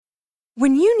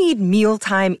When you need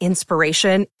mealtime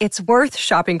inspiration, it's worth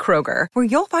shopping Kroger, where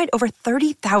you'll find over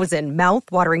 30,000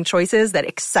 mouth-watering choices that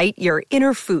excite your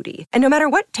inner foodie. And no matter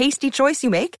what tasty choice you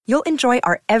make, you'll enjoy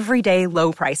our everyday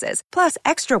low prices, plus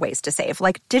extra ways to save,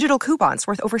 like digital coupons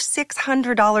worth over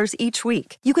 $600 each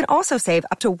week. You can also save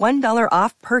up to $1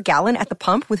 off per gallon at the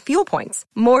pump with fuel points.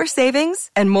 More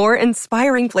savings and more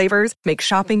inspiring flavors make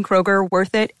shopping Kroger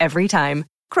worth it every time.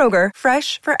 Kroger,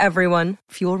 fresh for everyone.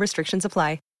 Fuel restrictions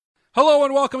apply. Hello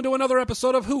and welcome to another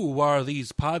episode of Who Are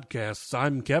These Podcasts?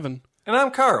 I'm Kevin. And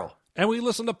I'm Carl. And we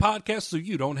listen to podcasts so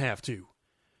you don't have to.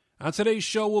 On today's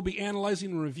show, we'll be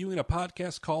analyzing and reviewing a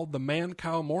podcast called The Man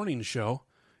Cow Morning Show.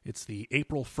 It's the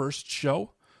April 1st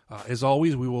show. As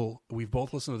always, we've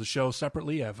both listened to the show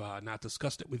separately. Have not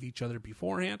discussed it with each other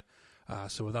beforehand.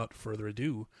 So without further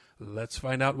ado, let's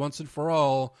find out once and for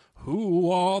all,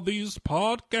 who are these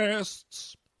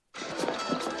podcasts?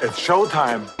 It's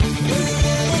showtime.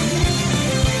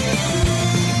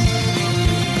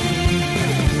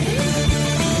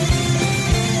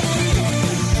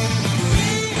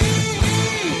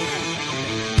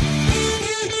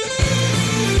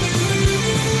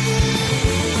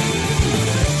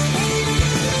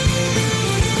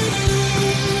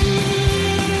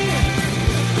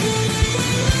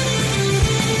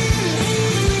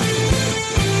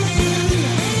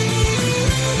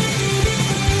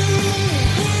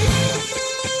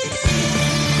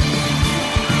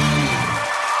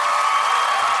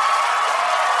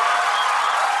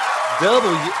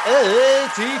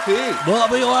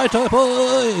 WATP.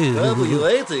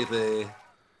 WATP.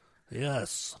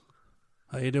 Yes.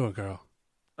 How you doing, Carl?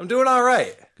 I'm doing all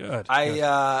right. Good.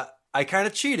 I kind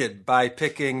of cheated by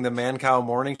picking the Man Cow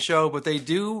Morning Show, but they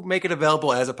do make it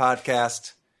available as a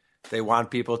podcast. They want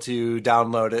people to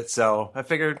download it, so I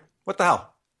figured, what the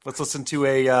hell? Let's listen to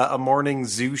a morning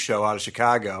zoo show out of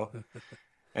Chicago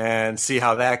and see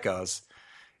how that goes.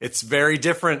 It's very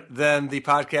different than the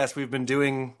podcast we've been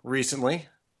doing recently.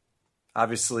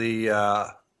 Obviously,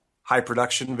 high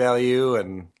production value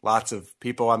and lots of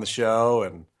people on the show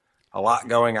and a lot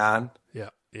going on. Yeah,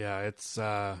 it's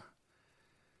a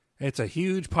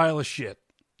huge pile of shit.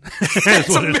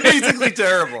 It's amazingly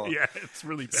terrible. Yeah, it's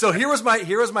really bad. So here was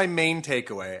my main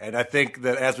takeaway, and I think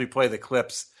that as we play the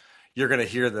clips, you're going to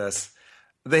hear this.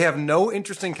 They have no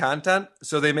interesting content,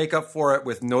 so they make up for it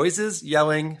with noises,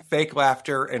 yelling, fake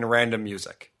laughter, and random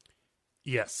music.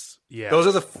 Yes. Yeah. Those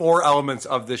are the four elements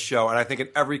of this show, and I think in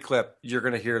every clip, you're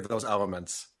going to hear those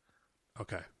elements.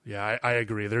 Okay. Yeah, I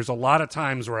agree. There's a lot of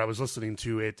times where I was listening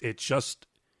to it,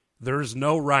 there's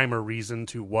no rhyme or reason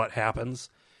to what happens.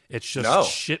 It's just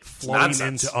shit flowing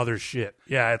into other shit.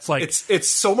 Yeah, it's like... It's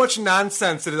so much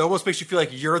nonsense that it almost makes you feel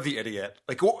like you're the idiot.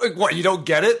 Like, what, you don't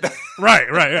get it?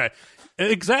 Right.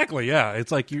 Exactly, yeah.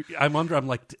 It's like, I'm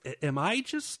like, am I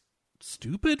just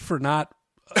stupid for not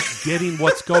getting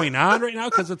what's going on right now?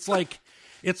 Because it's like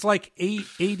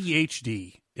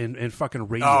ADHD in fucking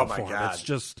radio form. God. It's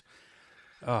just...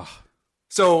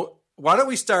 So why don't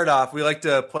we start off? We like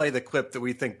to play the clip that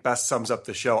we think best sums up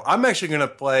the show. I'm actually going to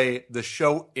play the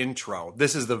show intro.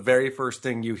 This is the very first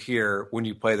thing you hear when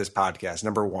you play this podcast,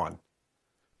 number one.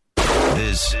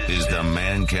 This is the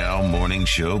Man Cow Morning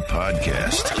Show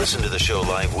podcast. Listen to the show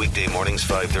live weekday mornings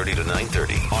 5:30 to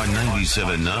 9:30 on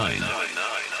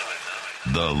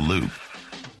 97.9 The Loop.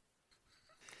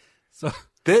 So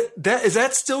is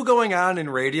that still going on in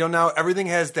radio now? Everything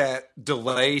has that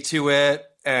delay to it,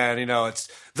 and it's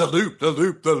the loop,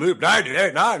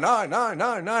 98, 9, 9, 9,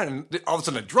 9, 9, and all of a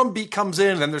sudden a drum beat comes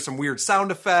in, and then there's some weird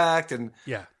sound effect, and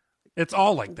yeah. It's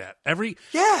all like that. They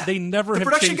never have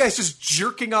production changed. guy's just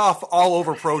jerking off all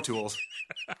over Pro Tools.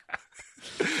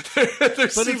 They're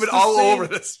seeming all over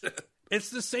this shit.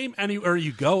 It's the same anywhere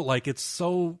you go. Like, it's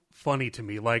so funny to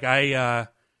me. Like, I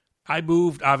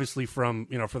moved, obviously, from,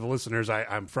 for the listeners,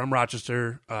 I'm from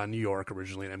Rochester, New York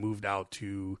originally, and I moved out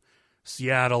to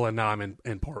Seattle, and now I'm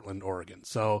in Portland, Oregon.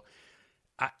 So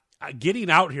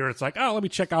getting out here, it's like, oh, let me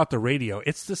check out the radio.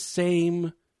 It's the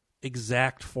same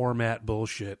exact format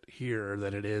bullshit here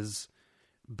that it is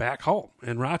back home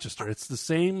in Rochester. It's the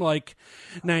same, like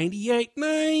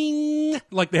 98.9.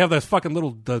 Like, they have this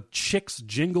fucking the Chicks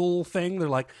jingle thing. They're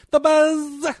like, the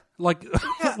buzz, like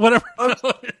whatever.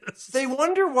 They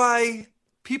wonder why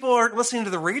people aren't listening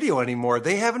to the radio anymore.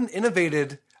 They haven't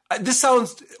innovated.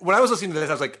 When I was listening to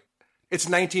this, I was like, it's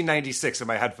 1996 in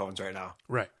my headphones right now.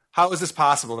 Right. How is this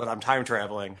possible that I'm time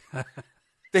traveling?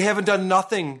 They haven't done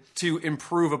nothing to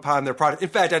improve upon their product. In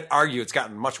fact, I'd argue it's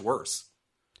gotten much worse.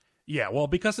 Yeah, well,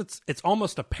 because it's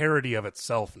almost a parody of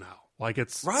itself now. Like,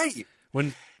 it's right.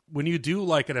 When when you do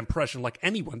like an impression, like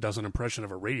anyone does an impression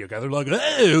of a radio guy, they're like,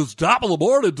 "Hey, it's top of the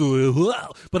morning to you,"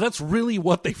 but that's really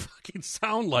what they fucking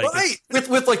sound like. Right,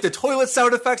 with like the toilet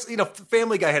sound effects. You know,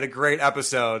 Family Guy had a great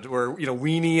episode where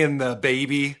Weenie and the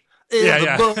baby, and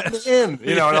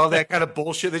all that kind of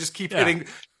bullshit. They just keep hitting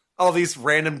all these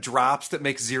random drops that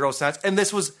make zero sense. And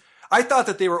this was, I thought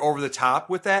that they were over the top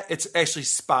with that. It's actually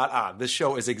spot on. This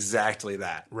show is exactly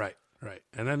that. Right.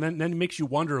 And then it makes you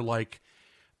wonder, like,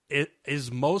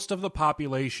 is most of the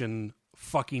population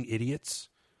fucking idiots?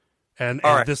 And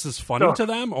right. This is funny to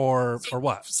them, or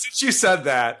what? Since you said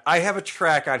that, I have a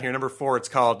track on here, number 4. It's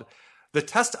called "The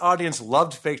Test Audience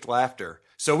Loved Fake Laughter."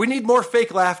 So we need more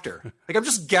fake laughter. Like, I'm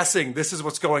just guessing this is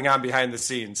what's going on behind the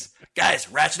scenes. Guys,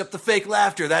 ratchet up the fake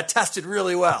laughter. That tested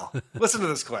really well. Listen to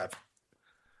this clip.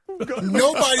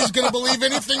 Nobody's going to believe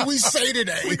anything we say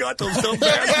today. We got those dumb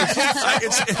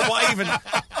bastards. Why even?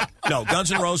 No,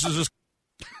 Guns N' Roses is.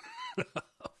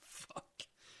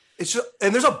 It's just,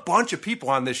 and there's a bunch of people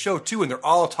on this show too, and they're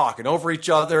all talking over each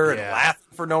other and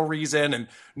laughing for no reason, and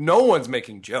no one's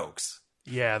making jokes.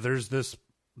 Yeah, there's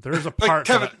a part.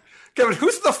 Like Kevin,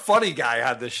 who's the funny guy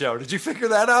on this show? Did you figure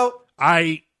that out?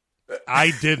 I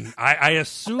didn't. I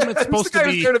assume it's supposed to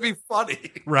be there to be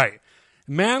funny, right?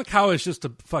 Mancow is just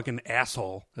a fucking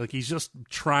asshole. Like, he's just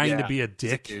trying to be a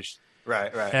dick.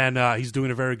 Right. And he's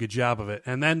doing a very good job of it.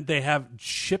 And then they have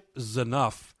Chip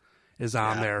Z'Nuff is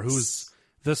on there, who's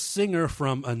the singer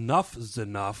from Enough's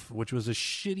Enough, which was a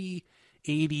shitty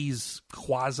 80s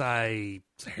quasi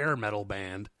hair metal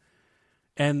band.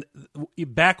 And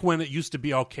back when it used to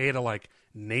be okay to, like,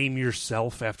 name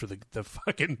yourself after the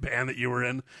fucking band that you were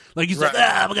in. Like, you said,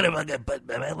 but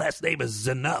my last name is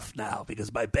Z'Nuff now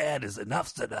because my band is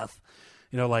Enough's Enough.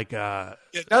 You know, like... not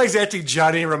exactly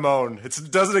Johnny Ramone. It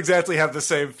doesn't exactly have the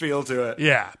same feel to it.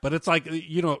 Yeah, but it's like,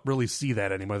 you don't really see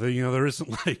that anymore. You know, there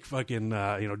isn't, like, fucking,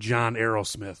 John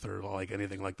Aerosmith or, like,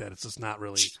 anything like that. It's just not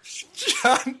really...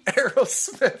 John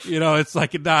Aerosmith. You know, it's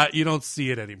like, you don't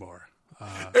see it anymore.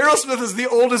 Aerosmith is the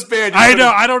oldest band. I know.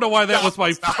 I don't know why that was my...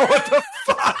 What the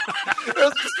fuck? It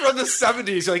was just from the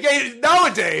 70s. You're like, hey,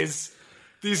 nowadays,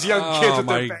 these young kids with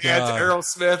their bands,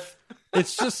 Aerosmith.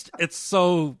 It's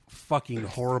so fucking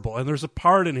horrible. And there's a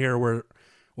part in here where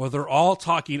they're all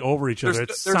talking over each other.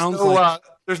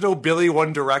 There's no Billy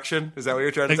One Direction. Is that what you're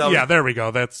trying to tell me? Yeah, there we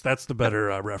go. That's the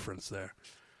better reference there.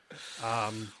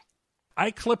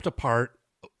 I clipped a part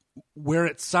where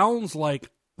it sounds like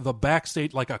the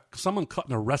backstage, like someone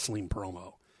cutting a wrestling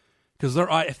promo, because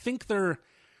I think they're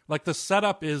like, the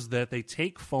setup is that they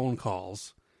take phone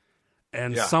calls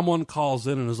and someone calls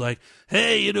in and is like,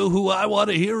 "Hey, you know who I want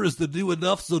to hear is the new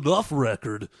Enough's Enough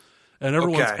record," and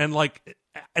everyone's and like,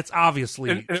 it's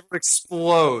obviously and it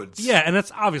explodes. Yeah, and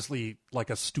it's obviously like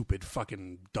a stupid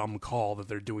fucking dumb call that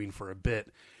they're doing for a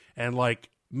bit, and like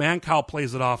Mancow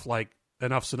plays it off like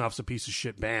Enough's a piece of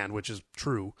shit band, which is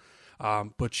true.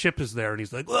 But Chip is there, and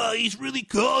he's like, "Well, he's really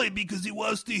calling because he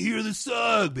wants to hear the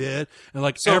song, man." And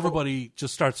like, everybody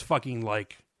just starts fucking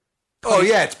like, oh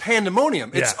yeah, it's pandemonium.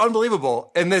 It's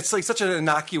unbelievable, and it's like such an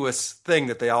innocuous thing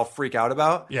that they all freak out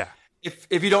about. Yeah.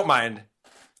 If you don't mind,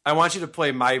 I want you to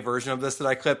play my version of this that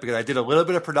I clipped, because I did a little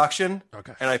bit of production,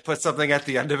 and I put something at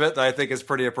the end of it that I think is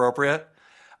pretty appropriate.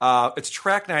 It's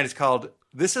track 9. It's called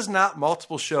 "This Is Not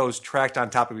Multiple Shows Tracked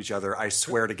on Top of Each Other, I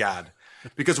Swear to God."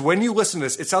 Because when you listen to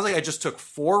this, it sounds like I just took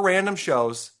 4 random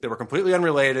shows that were completely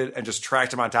unrelated and just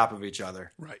tracked them on top of each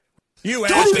other. Right. You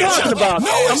asked me talking about? No,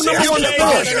 I'm it's not filthy. the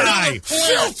Guy.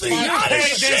 Filthy.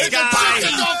 This guy.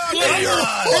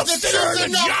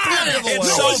 It's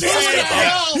so fake.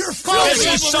 This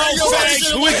is so fake.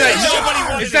 Who is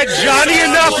that? Is that Johnny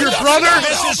Enough, your brother?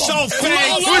 This is so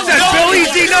fake. Who is that? Billy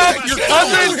Enough, your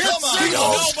cousin?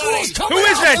 Who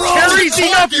is that? Terry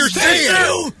Enough, your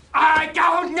sister? I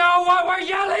don't know what we're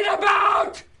yelling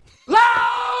about!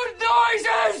 Loud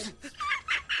noises!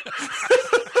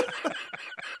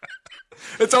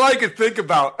 It's all I could think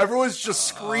about. Everyone's just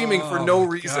screaming for no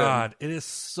reason. God, it is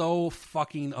so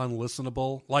fucking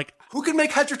unlistenable. Like, who can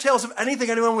make heads or tails of anything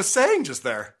anyone was saying just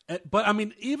there? But I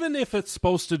mean, even if it's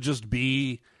supposed to just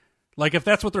be like, if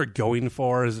that's what they're going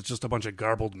for, is it's just a bunch of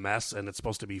garbled mess and it's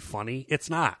supposed to be funny, it's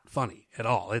not funny at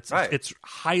all. It's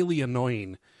highly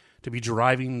annoying to be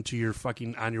driving to your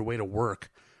fucking on your way to work.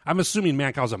 I'm assuming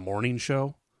Mancow's a morning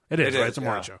show. It is, right? It's a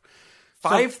morning show.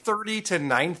 5:30 to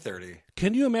 9:30.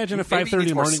 Can you imagine at 5:30 in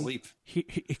the morning? Sleep.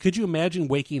 Could you imagine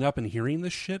waking up and hearing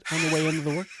this shit on the way into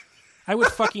the work? I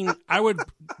would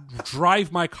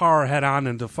drive my car head on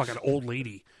into fucking old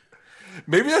lady.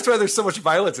 Maybe that's why there's so much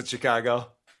violence in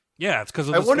Chicago. Yeah, it's because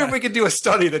of I wonder if we could do a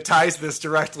study that ties this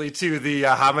directly to the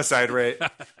homicide rate.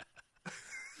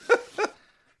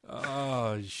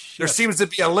 Oh, shit. There seems to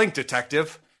be a link,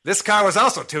 Detective. This car was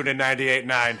also tuned in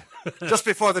 98.9 just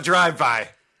before the drive-by.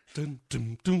 Dun,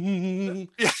 dun, dun.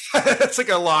 Yeah, it's like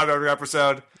a Law and Order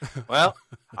episode. Well,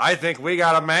 I think we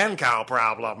got a man cow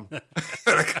problem.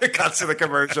 It cuts to the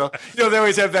commercial. You know, they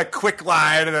always have that quick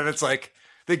line, and then it's like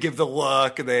they give the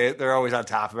look, and they're always on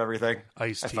top of everything.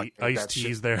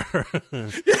 Ice-T's there.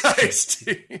 Yeah,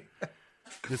 Ice-T.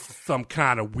 This is some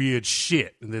kind of weird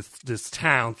shit. And this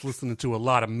town's listening to a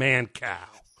lot of man cow.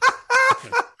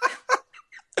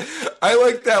 I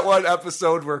like that one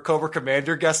episode where Cobra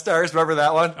Commander guest stars. Remember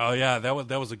that one? Oh yeah, that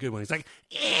was a good one. He's like,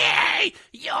 Hey,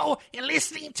 you're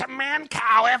listening to Man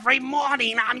Cow every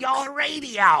morning on your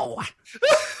radio.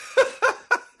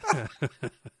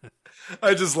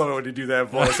 I just love it when you do that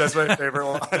voice. That's my favorite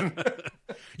one.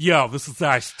 yo, this is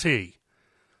Ice-T.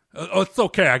 It's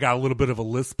okay, I got a little bit of a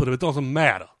lisp, but it doesn't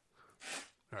matter.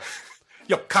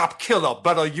 Yo, cop killer,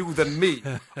 better you than me.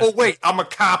 Oh wait, I'm a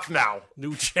cop now.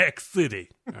 New Jack City.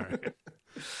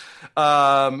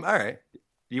 All right.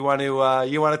 You want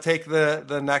to take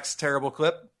the next terrible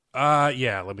clip?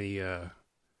 Yeah. Let me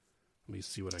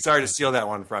see what I. Sorry to steal that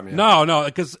one from you. No,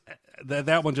 because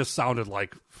that one just sounded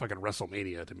like fucking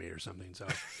WrestleMania to me or something. So,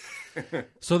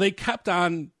 so they kept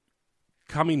on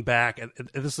coming back, and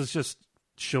this is just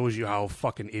shows you how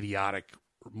fucking idiotic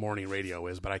morning radio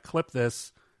is. But I clipped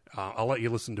this. I'll let you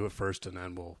listen to it first, and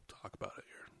then we'll talk about it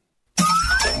here.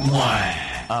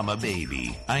 I'm a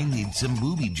baby. I need some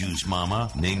booby juice,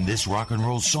 mama. Name this rock and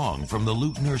roll song from the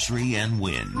Loot Nursery and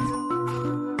win.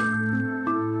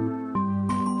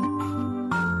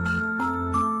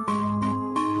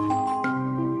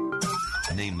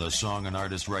 Name the song and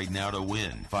artist right now to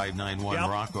win.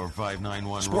 591-ROCK or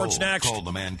 591-ROLL. Sports next. Call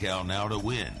the Man Cow now to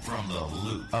win. From the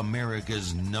Loot,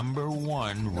 America's number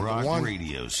one rock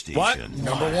radio station. What?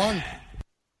 Number one.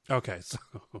 Okay, so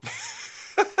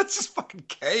That's just fucking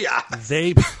chaos.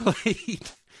 they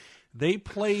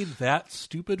played that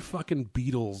stupid fucking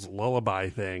Beatles lullaby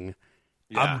thing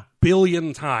a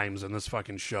billion times in this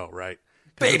fucking show, right?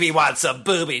 Baby wants some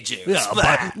booby juice.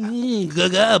 But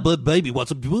baby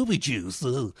wants a booby juice.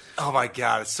 Oh my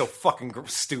god, it's so fucking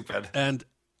stupid. And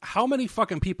how many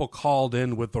fucking people called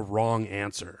in with the wrong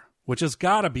answer? Which has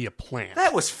got to be a plant.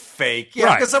 That was fake.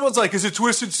 Yeah, because someone's like, "Is it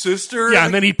Twisted Sister?" Yeah,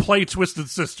 and then he played Twisted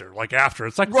Sister like after.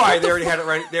 It's like right. They already had it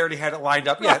right. They already had it lined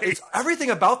up. Yeah, Right.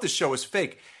 everything about this show is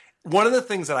fake. One of the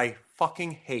things that I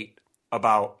fucking hate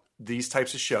about these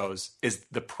types of shows is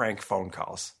the prank phone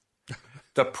calls.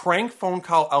 The prank phone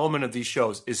call element of these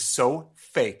shows is so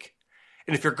fake.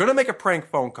 And if you're going to make a prank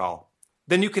phone call,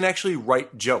 then you can actually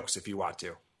write jokes if you want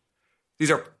to. These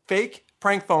are fake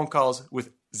prank phone calls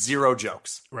with zero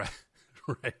jokes. Right.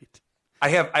 I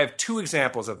have two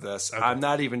examples of this. Okay. I'm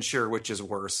not even sure which is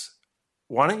worse.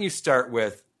 Why don't you start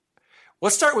with...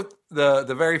 Let's start with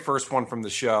the very first one from the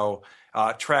show,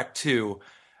 track 2.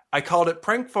 I called it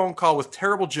Prank Phone Call with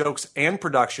Terrible Jokes and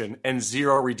Production and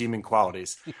Zero Redeeming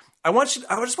Qualities. I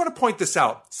just want to point this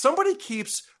out. Somebody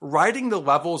keeps writing the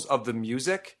levels of the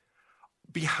music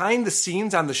behind the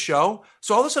scenes on the show.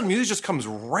 So all of a sudden music just comes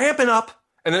ramping up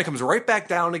and then it comes right back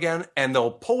down again, and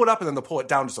they'll pull it up and then they'll pull it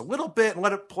down just a little bit and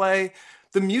let it play.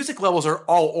 The music levels are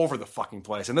all over the fucking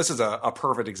place. And this is a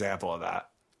perfect example of that.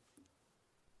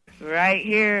 Right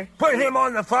here. Put him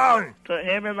on the phone. Put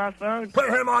him in my phone.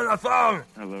 Put him on the phone.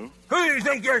 Hello? Who do you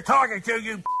think you're talking to,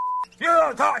 you? You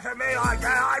don't talk to me like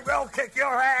that. I will kick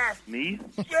your ass. Me?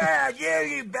 Yeah,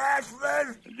 you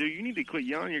bastard. Dude, you need to quit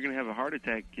yelling. You're going to have a heart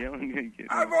attack yelling.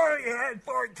 I've already had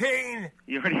 14.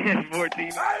 You already had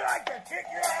 14? I'd like to kick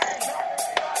your ass.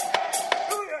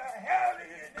 Who the hell do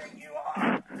you think you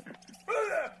are?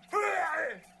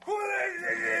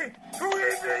 Who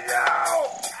is it now?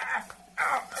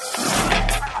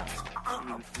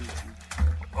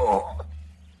 Oh.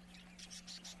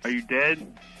 Are you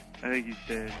dead? I think he's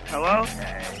dead. Hello?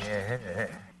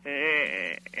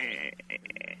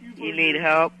 You need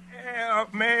help?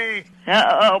 Help me.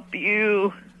 Help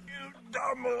you. You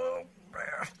dumb little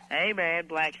bear. Hey, man,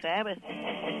 Black Sabbath.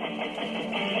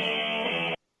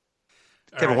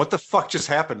 Kevin, what the fuck just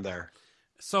happened there?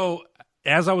 So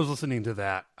as I was listening to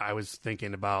that, I was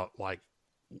thinking about like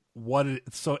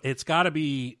so it's got to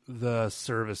be the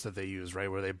service that they use, right,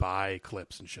 where they buy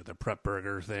clips and shit, the Prep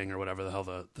Burger thing or whatever the hell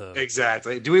the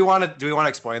exactly. Do we want to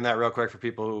explain that real quick for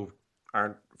people who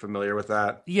aren't familiar with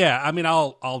that? Yeah, I mean,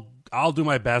 I'll do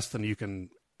my best, and you can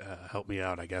help me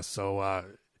out, I guess. So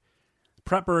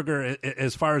Prep Burger,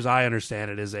 as far as I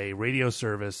understand it, is a radio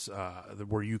service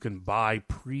where you can buy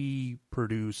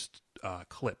pre-produced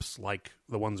clips like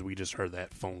the ones we just heard,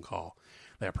 that phone call,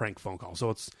 that prank phone call.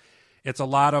 So It's a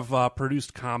lot of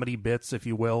produced comedy bits, if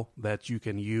you will, that you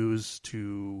can use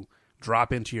to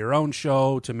drop into your own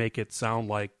show to make it sound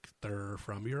like they're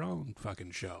from your own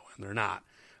fucking show, and they're not.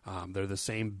 They're the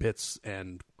same bits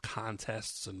and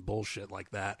contests and bullshit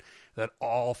like that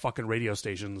all fucking radio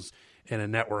stations in a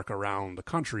network around the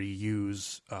country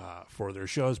use for their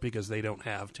shows because they don't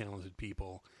have talented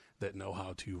people that know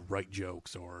how to write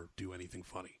jokes or do anything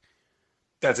funny.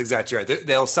 That's exactly right.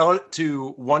 They'll sell it to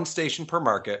one station per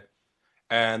market,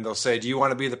 and they'll say, do you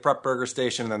want to be the Prep Burger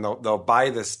station? And then they'll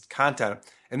buy this content.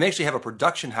 And they actually have a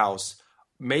production house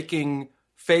making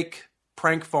fake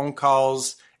prank phone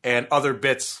calls and other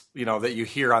bits, that you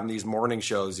hear on these morning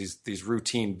shows, these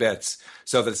routine bits.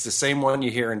 So that it's the same one you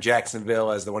hear in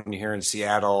Jacksonville as the one you hear in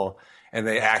Seattle, and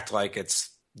they act like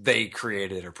they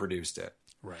created or produced it.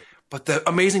 Right. But the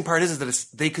amazing part is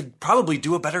that they could probably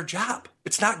do a better job.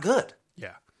 It's not good.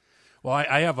 Yeah. Well,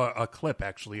 I have a clip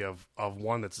actually of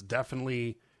one that's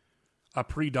definitely a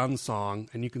pre-done song,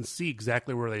 and you can see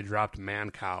exactly where they dropped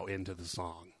Man Cow into the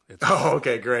song.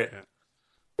 Okay, great. Yeah.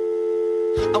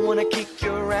 I want to kick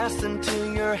your ass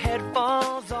until your head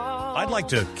falls off. I'd like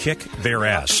to kick their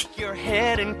ass. Kick your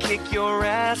head and kick your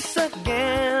ass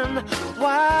again.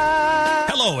 Why?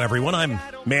 Hello, everyone. I'm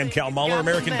Mancow Muller,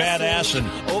 American Badass,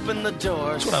 and open the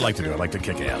door. That's what I like to do. I like to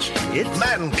kick ass. It's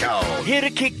Mancow. Here to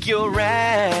kick your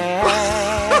ass.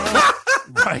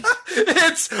 Right.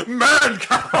 It's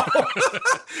Mancow.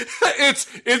 It's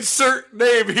insert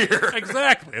name here.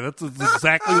 Exactly. That's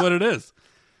exactly what it is.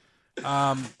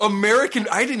 American.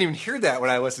 I didn't even hear that when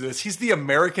I listened to this. He's the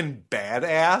American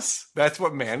Badass. That's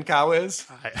what Mancow is.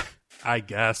 I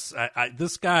guess.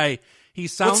 This guy, he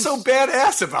sounds. What's so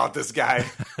badass about this guy?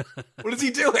 What is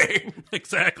he doing?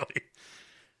 Exactly.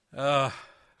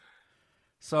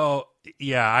 So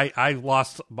yeah, I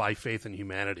lost my faith in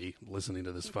humanity listening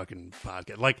to this fucking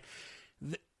podcast. Like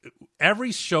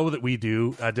every show that we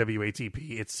do at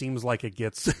WATP, it seems like it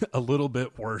gets a little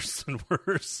bit worse and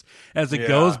worse as it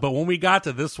goes. But when we got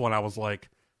to this one, I was like,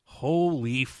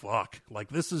 holy fuck. Like,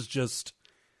 this is just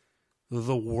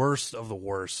the worst of the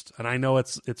worst. And I know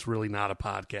it's really not a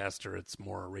podcast or it's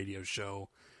more a radio show,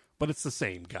 but it's the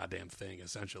same goddamn thing,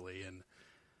 essentially. And,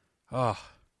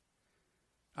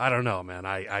 I don't know, man.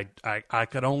 I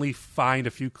could only find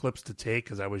a few clips to take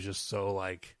because I was just so,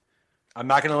 like... I'm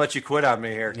not going to let you quit on me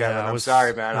here, Kevin. Yeah, I'm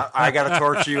sorry, man. I got to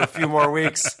torture you a few more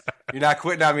weeks. You're not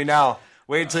quitting on me now.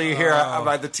 Wait until you hear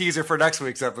about the teaser for next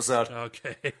week's episode.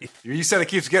 Okay. You said it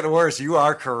keeps getting worse. You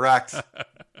are correct.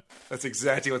 That's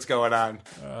exactly what's going on.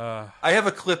 I have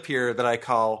a clip here that I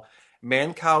call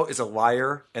Mancow is a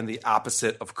liar and the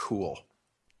opposite of cool.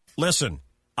 Listen,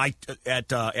 at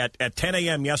 10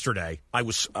 a.m. yesterday, I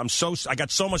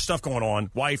got so much stuff going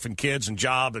on, wife and kids and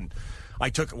job, and I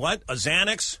took, what, a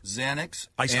Xanax? Xanax,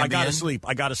 I got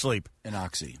to sleep. And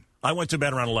Oxy. I went to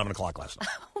bed around 11 o'clock last night.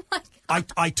 Oh, my God.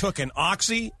 I took an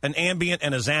Oxy, an Ambien,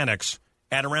 and a Xanax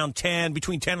at around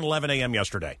between 10 and 11 a.m.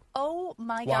 yesterday. Oh,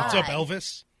 my God. What's up,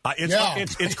 Elvis?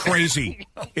 It's crazy.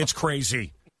 It's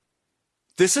crazy.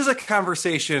 This is a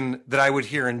conversation that I would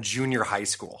hear in junior high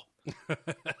school.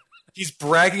 He's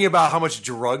bragging about how much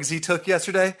drugs he took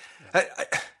yesterday.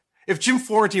 If Jim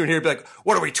Florentine were here, he'd be like,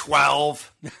 what are we,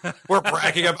 12? We're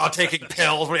bragging about taking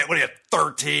pills. What are you,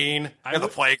 13? In the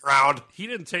playground? He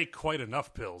didn't take quite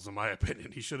enough pills, in my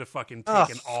opinion. He should have fucking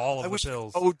taken all of the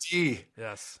pills. OD.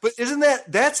 Yes. But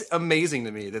that's amazing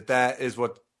to me that is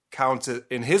what counts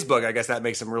in his book. I guess that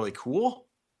makes him really cool.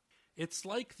 It's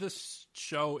like this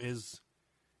show is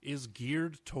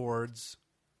geared towards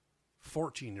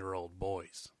 14-year-old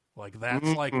boys. Like, that's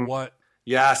like what...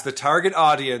 Yes, the target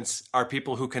audience are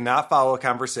people who cannot follow a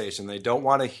conversation. They don't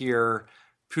want to hear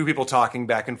two people talking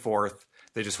back and forth.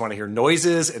 They just want to hear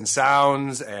noises and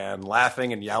sounds and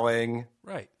laughing and yelling.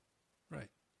 Right.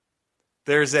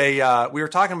 There's we were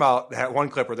talking about that one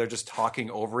clip where they're just talking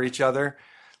over each other.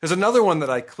 There's another one that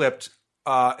I clipped.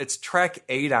 It's track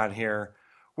 8 on here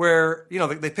where,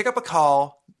 they pick up a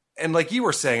call. And like you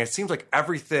were saying, it seems like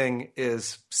everything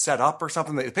is set up or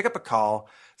something. They pick up a call.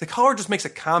 The caller just makes a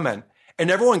comment. And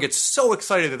everyone gets so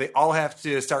excited that they all have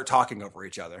to start talking over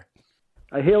each other.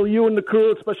 I hail you and the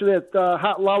crew, especially that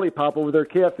hot lollipop over there,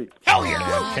 Kathy. Hell yeah.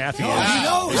 Kathy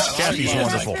Kathy's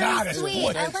wonderful.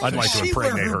 I'd like to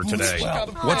impregnate her today.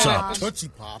 What's up? Tootsie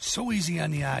Pop. So easy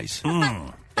on the eyes.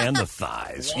 And the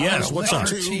thighs. Yes, what's up?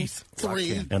 2,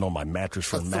 3. And on my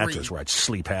mattress mattress where I'd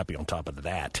sleep happy on top of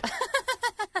that.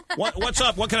 What's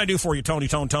up? What can I do for you, Tony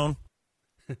Tone?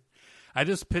 I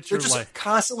just picture they're just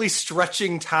constantly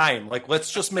stretching time. Like,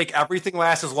 let's just make everything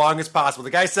last as long as possible. The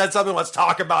guy said something, let's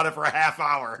talk about it for a half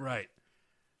hour. Right.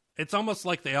 It's almost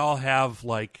like they all have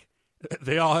like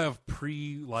They all have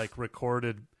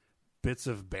recorded bits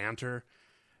of banter,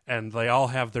 and they all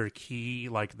have their key.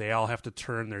 Like they all have to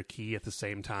turn their key at the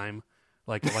same time.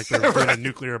 Like they're doing a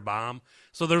nuclear bomb.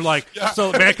 So they're like,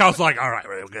 so Mancow's like, all right,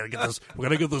 we're gonna get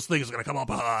this thing. It's gonna come up.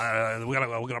 We're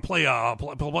gonna play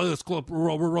this clip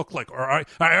real quick. All right,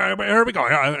 here we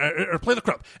go. Play the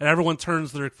clip, and everyone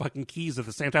turns their fucking keys at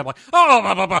the same time. Like,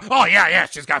 oh yeah,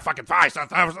 she's got fucking thighs.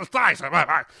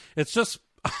 It's just,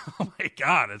 oh my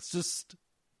god, it's just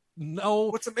no.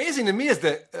 What's amazing to me is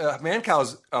that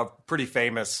Mancow's a pretty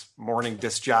famous morning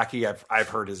disc jockey. I've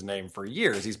heard his name for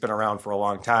years. He's been around for a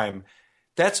long time.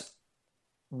 That's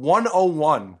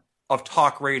 101 of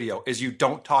talk radio is you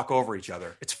don't talk over each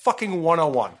other. It's fucking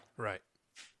 101. Right.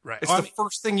 It's the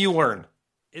first thing you learn.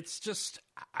 It's just,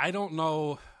 I don't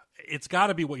know. It's got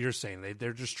to be what you're saying.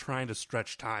 They're just trying to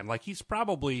stretch time. Like he's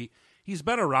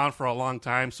been around for a long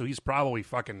time, so he's probably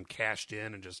fucking cashed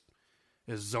in and just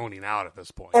is zoning out at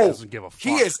this point. He doesn't give a fuck.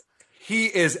 He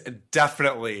is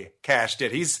definitely cashed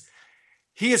in.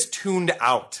 He is tuned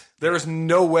out. There is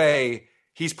no way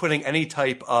he's putting any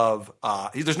type of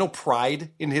there's no pride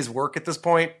in his work at this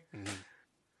point. Mm-hmm.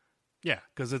 Yeah,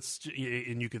 because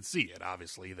and you can see it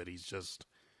obviously that he's just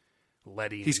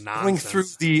letting he's nonsense. going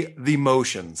through the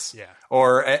motions. Yeah,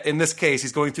 or in this case,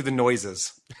 he's going through the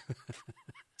noises.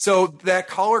 So that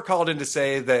caller called in to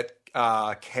say that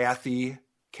Kathy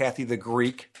the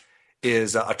Greek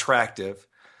is attractive.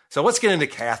 So let's get into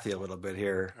Kathy a little bit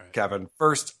here, right. Kevin.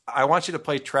 First, I want you to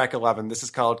play track 11. This is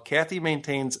called Kathy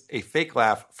Maintains a Fake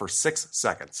Laugh for 6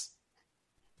 Seconds.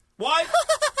 What?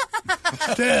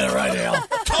 Yeah, right, Al.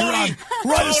 Tony!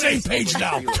 We're on the same page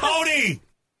now. Tony!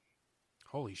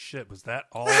 Holy shit, was that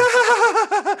all?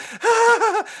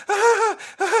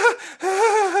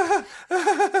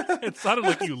 It sounded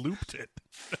like you looped it.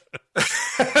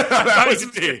 That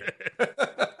was me.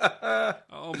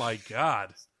 Oh, my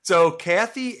God. So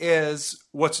Kathy is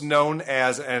what's known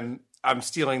as, and I'm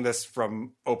stealing this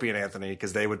from Opie and Anthony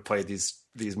because they would play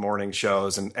these morning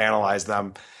shows and analyze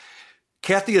them.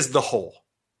 Kathy is the whole,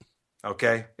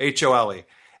 okay? H-O-L-E.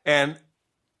 And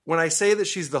when I say that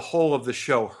she's the whole of the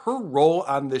show, her role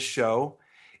on this show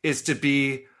is to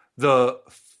be the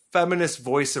feminist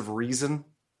voice of reason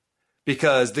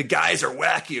because the guys are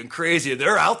wacky and crazy.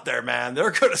 They're out there, man. They're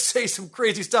going to say some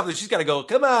crazy stuff and she's got to go,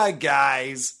 come on,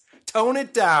 guys. Tone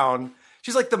it down.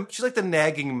 She's like the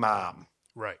nagging mom.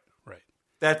 Right.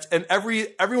 And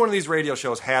every one of these radio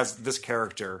shows has this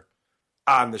character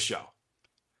on the show.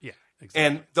 Yeah, exactly.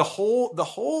 And the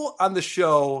whole on the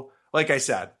show, like I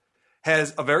said,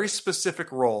 has a very specific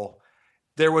role.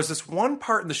 There was this one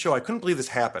part in the show, I couldn't believe this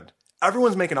happened.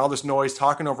 Everyone's making all this noise,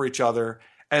 talking over each other,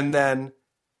 and then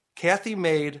Kathy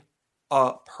made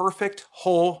a perfect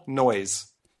whole noise.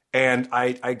 And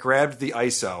I grabbed the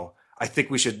ISO. I think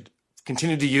we should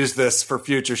continue to use this for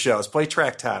future shows. Play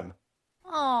track 10.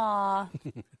 Aww.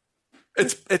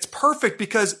 It's perfect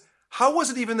because how was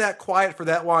it even that quiet for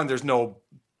that long? There's no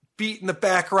beat in the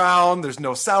background. There's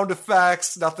no sound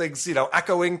effects. Nothing's,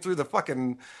 echoing through the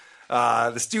fucking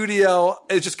the studio.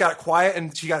 It just got quiet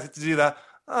and she got to do the,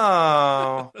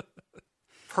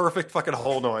 perfect fucking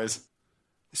whole noise.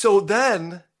 So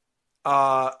then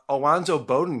Alonzo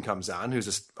Bowden comes on,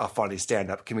 who's a funny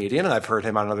stand-up comedian, and I've heard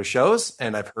him on other shows,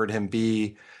 and I've heard him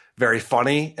be very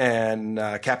funny and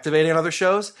captivating on other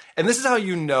shows. And this is how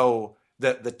you know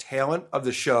that the talent of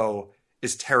the show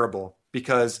is terrible,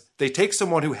 because they take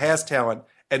someone who has talent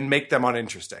and make them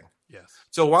uninteresting. Yes.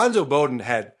 So Alonzo Bowden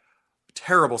had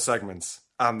terrible segments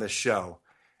on this show,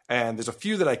 and there's a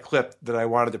few that I clipped that I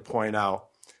wanted to point out.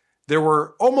 There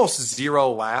were almost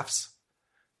zero laughs,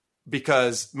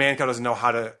 because Mancow doesn't know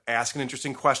how to ask an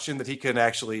interesting question that he can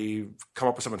actually come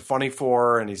up with something funny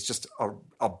for, and he's just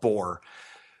a bore.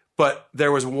 But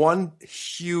there was one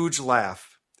huge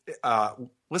laugh.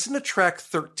 Listen to track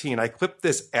 13. I clipped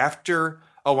this after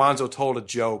Alonzo told a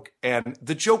joke, and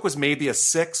the joke was maybe a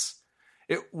 6.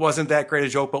 It wasn't that great a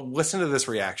joke, but listen to this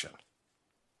reaction.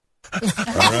 All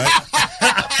right.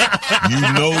 You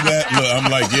know that. Look,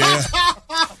 I'm like,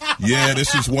 yeah,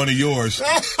 this is one of yours.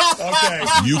 Okay.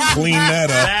 You clean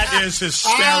that up. That is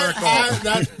hysterical.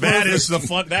 That is the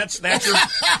fun. That's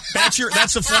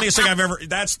the funniest thing I've ever.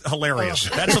 That's hilarious.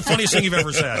 That's the funniest thing you've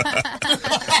ever said.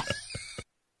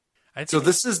 So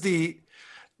this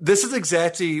is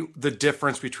exactly the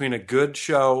difference between a good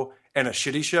show and a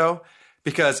shitty show,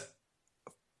 because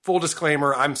full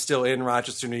disclaimer, I'm still in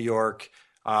Rochester, New York.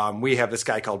 We have this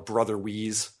guy called Brother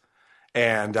Wheeze,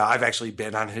 and I've actually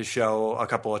been on his show a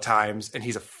couple of times, and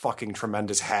he's a fucking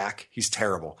tremendous hack. He's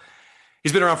terrible.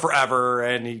 He's been around forever,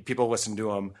 and people listen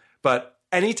to him. But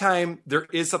anytime there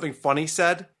is something funny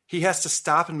said, he has to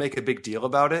stop and make a big deal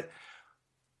about it.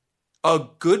 A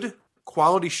good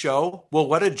quality show will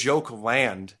let a joke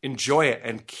land, enjoy it,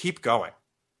 and keep going.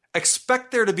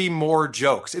 Expect there to be more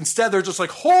jokes. Instead, they're just like,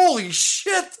 holy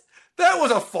shit, that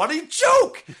was a funny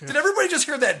joke. Did everybody just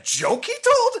hear that joke he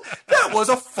told? That was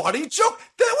a funny joke.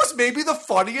 That was maybe the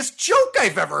funniest joke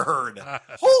I've ever heard.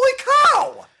 Holy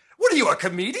cow. What are you, a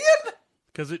comedian?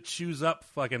 Because it chews up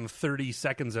fucking 30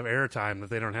 seconds of airtime that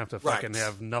they don't have to fucking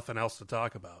have nothing else to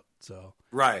talk about. So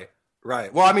Right.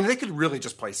 Well, I mean, they could really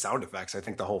just play sound effects, I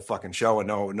think, the whole fucking show and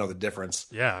know the difference.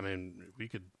 Yeah, I mean, we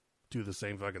could do the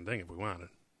same fucking thing if we wanted.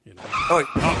 You know?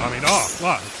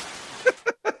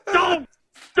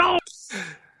 Don't!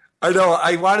 I know,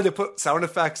 I wanted to put sound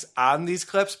effects on these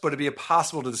clips, but it'd be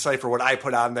impossible to decipher what I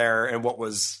put on there and what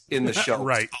was in the show.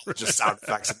 Right. Just sound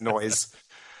effects and noise.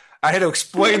 I had to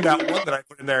explain that one that I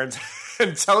put in there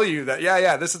and tell you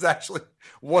that, this is actually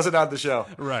wasn't on the show.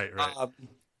 Right.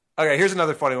 Okay, here's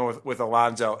another funny one with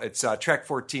Alonzo. It's track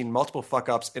 14, multiple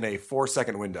fuck-ups in a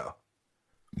 4-second window.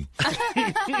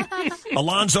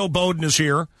 Alonzo Bowden is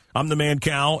here. I'm the Man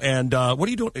Cow. And what are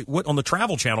you doing on the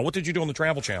Travel Channel? What did you do on the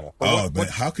Travel Channel? Man,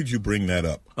 how could you bring that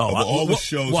up? All the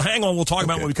shows. Well, hang on. We'll talk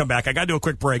about it when we come back. I got to do a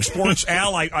quick break. Sports,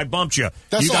 Al, I bumped you.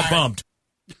 That's you got bumped.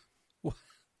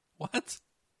 What?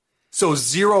 So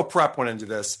 0 prep went into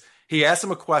this. He asked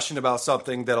him a question about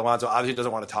something that Alonzo obviously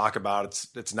doesn't want to talk about.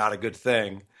 It's not a good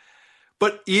thing.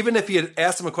 But even if he had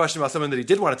asked him a question about something that he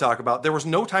did want to talk about, there was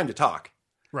no time to talk.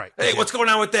 Right. Hey, what's going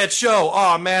on with that show?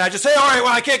 Oh, man, I just say, all right,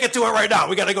 well, I can't get to it right now.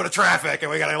 We got to go to traffic,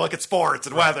 and we got to look at sports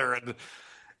and weather. And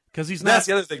because that's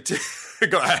the other thing, too.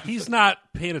 Go ahead. He's not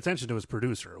paying attention to his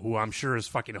producer, who I'm sure is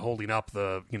fucking holding up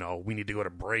the, we need to go to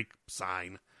break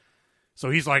sign. So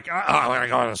he's like, I'm going to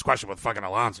go on this question with fucking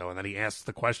Alonzo. And then he asks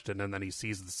the question, and then he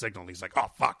sees the signal, and he's like,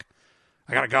 oh, fuck,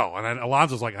 I got to go. And then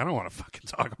Alonzo's like, I don't want to fucking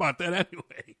talk about that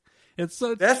anyway. It's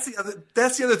that's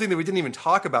the other thing that we didn't even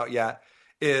talk about yet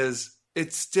is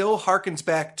it still harkens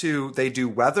back to they do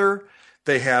weather,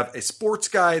 they have a sports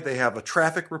guy, they have a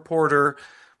traffic reporter.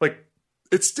 Like,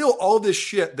 it's still all this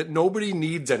shit that nobody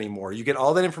needs anymore. You get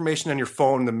all that information on your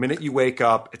phone the minute you wake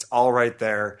up. It's all right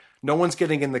there. No one's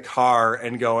getting in the car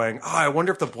and going, oh, I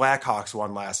wonder if the Blackhawks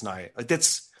won last night. Like,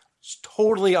 that's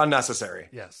totally unnecessary.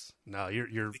 Yes. No,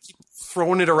 you're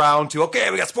throwing it around to,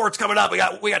 okay, we got sports coming up. We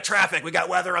got traffic. We got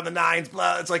weather on the 9s.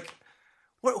 Blah. It's like,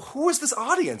 who is this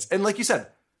audience? And like you said,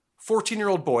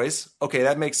 14-year-old boys. Okay,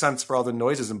 that makes sense for all the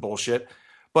noises and bullshit.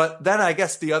 But then I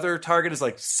guess the other target is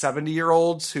like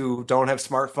 70-year-olds who don't have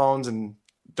smartphones and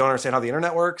don't understand how the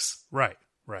internet works. Right.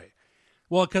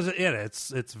 Well, because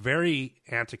it's very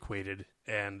antiquated,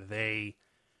 and I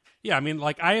mean,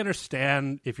 like, I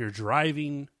understand if you're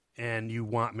driving and you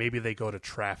want, maybe they go to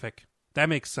traffic. That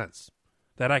makes sense.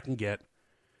 That I can get.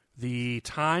 The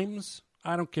times,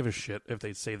 I don't give a shit if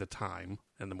they say the time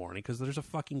in the morning, because there's a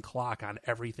fucking clock on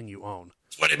everything you own.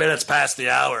 20 minutes past the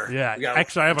hour. Yeah,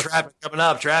 actually, I have traffic coming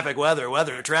up. Traffic,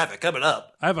 weather, traffic coming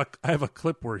up. I have a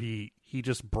clip where he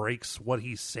just breaks what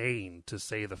he's saying to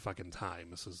say the fucking time.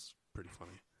 This is pretty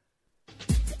funny.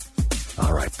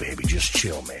 All right, baby, just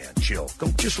chill, man. Chill. Go,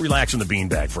 just relax in the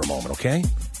beanbag for a moment, okay?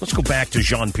 Let's go back to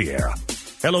Jean-Pierre.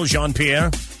 Hello,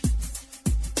 Jean-Pierre.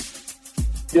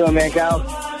 Doing, Man Cow?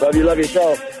 Love your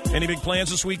show. Any big plans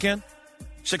this weekend?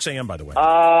 6 a.m., by the way.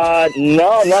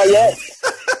 No, not yet.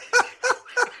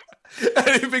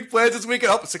 Any big plans this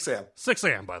weekend? Oh, 6 a.m. 6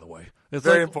 a.m., by the way. It's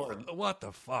very like, important. What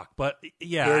the fuck? But,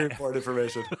 yeah. Very important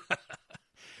information.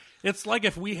 It's like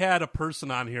if we had a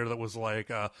person on here that was like,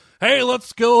 "Hey,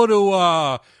 let's go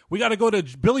to we got to go to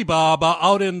Billy Bob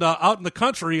out in the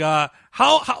country. How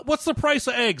what's the price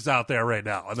of eggs out there right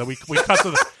now?" And then we cut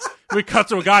to we cut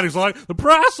to a guy who's like, "The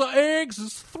price of eggs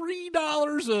is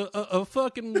 $3 a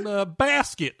fucking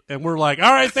basket," and we're like,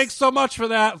 "All right, thanks so much for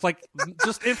that." It's like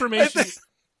just information.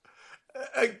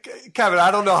 Kevin,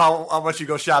 I don't know how much you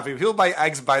go shopping. People buy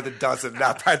eggs by the dozen,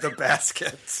 not by the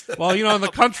baskets. Well, in the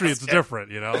country, it's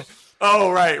different, Oh,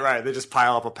 right. They just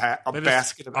pile up a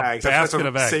basket of eggs. That's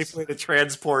a safe way to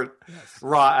transport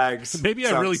raw eggs. Maybe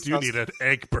I really do need an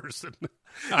egg person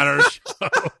on our show.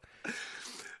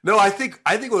 No, I think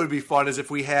what would be fun is if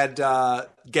we had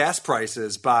gas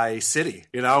prices by city.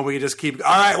 We just keep.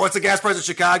 All right, what's the gas price in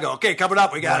Chicago? Okay, coming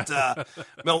up, we got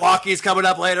Milwaukee's coming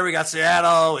up later. We got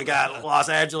Seattle. We got Los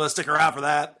Angeles. Stick around for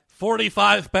that.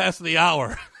 45 past the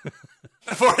hour.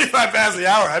 45 past the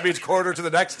hour. That means quarter to the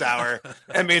next hour.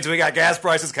 That means we got gas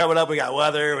prices coming up. We got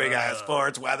weather. We got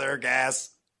sports, weather,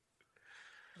 gas.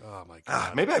 Oh my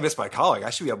god! Maybe I missed my calling. I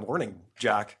should be a morning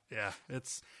jock. Yeah,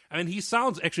 he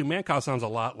sounds actually. Mancow sounds a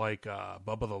lot like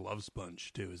Bubba the Love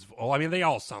Sponge too. They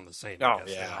all sound the same. Oh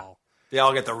yeah. They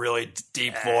all get the really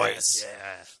deep voice.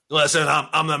 Yeah. Listen,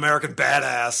 I'm the American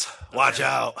badass. Watch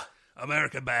out.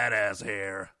 American badass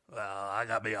here. Well, I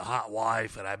got me a hot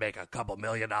wife, and I make a couple $1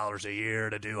 million a year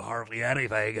to do hardly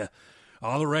anything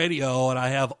on the radio, and I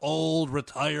have old,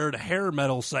 retired hair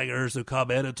metal singers who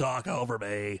come in and talk over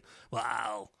me.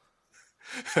 Wow.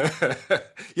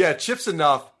 Yeah, Chips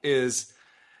Enough is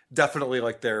definitely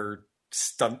like their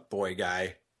stunt boy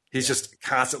guy. He's just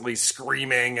constantly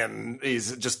screaming, and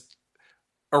he's just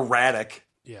erratic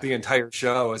the entire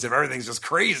show, as if everything's just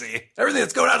crazy. Everything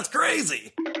that's going on is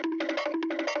crazy.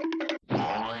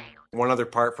 One other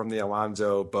part from the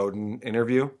Alonzo Bowden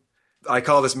interview. I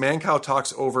call this Mancow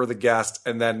talks over the guest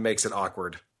and then makes it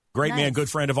awkward. Great man, good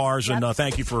friend of ours, and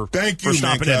thank you for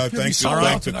stopping Mancow. in. Thank you. All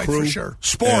right. Thank the crew. For sure.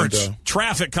 Sports,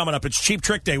 traffic coming up. It's Cheap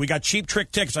Trick Day. We got Cheap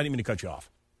Trick tickets. I didn't mean to cut you off.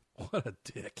 What a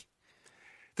dick.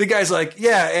 The guy's like,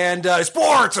 yeah, and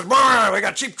sports, and we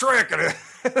got Cheap Trick. And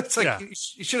it's like,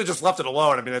 you should have just left it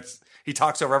alone. I mean, he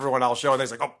talks over everyone else show, and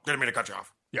he's like, oh, didn't mean to cut you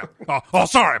off. Yeah. Oh,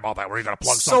 sorry about that. Were you going to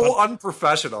plug something? So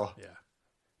unprofessional. Yeah.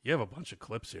 You have a bunch of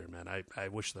clips here, man. I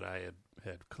wish that I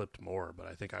had clipped more, but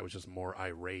I think I was just more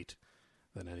irate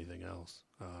than anything else.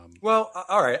 Well,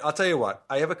 all right. I'll tell you what.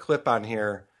 I have a clip on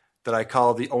here that I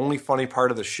call the only funny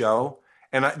part of the show.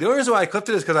 And the only reason why I clipped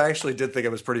it is because I actually did think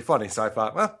it was pretty funny. So I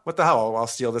thought, well, what the hell? I'll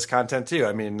steal this content too.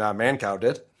 I mean, Mancow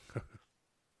did.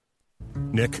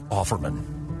 Nick Offerman.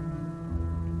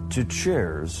 To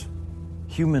chairs,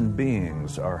 human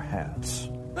beings are hats.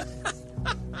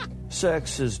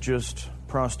 Sex is just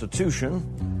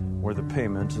prostitution, where the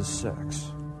payment is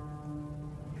sex.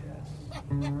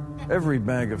 Every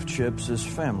bag of chips is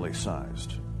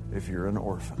family-sized if you're an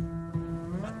orphan.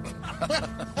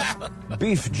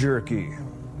 Beef jerky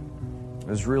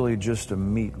is really just a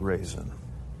meat raisin.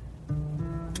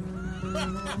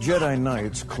 Jedi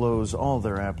Knights close all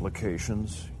their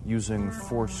applications using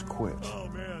Force Quit.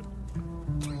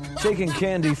 Taking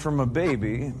candy from a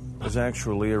baby is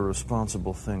actually a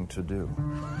responsible thing to do.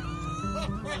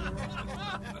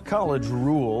 College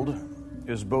ruled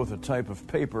is both a type of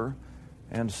paper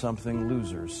and something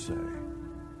losers say.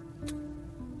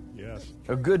 Yes.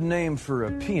 A good name for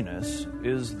a penis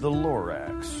is the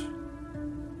Lorax.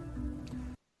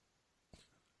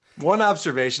 One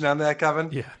observation on that,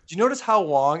 Kevin. Yeah. Do you notice how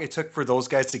long it took for those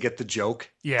guys to get the joke?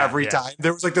 Yeah. Every time.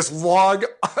 There was like this long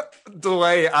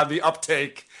delay on the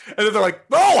uptake. And then they're like,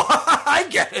 oh, I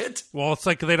get it. Well, it's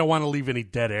like they don't want to leave any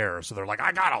dead air. So they're like,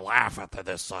 I got to laugh at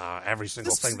this every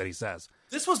single thing that he says.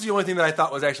 This was the only thing that I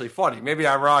thought was actually funny. Maybe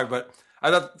I'm wrong, but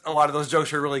I thought a lot of those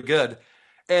jokes were really good.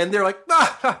 And they're like,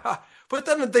 ah. But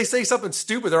then they say something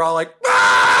stupid. They're all like,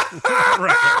 ah.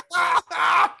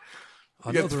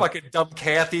 You get fucking dumb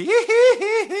Kathy.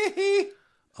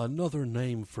 Another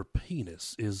name for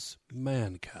penis is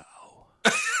Mancow.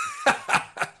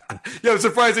 Yeah, I'm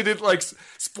surprised they didn't like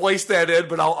splice that in,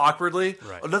 but all awkwardly.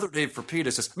 Right. Another name for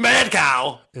penis is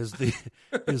Mancow. Is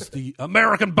the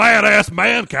American badass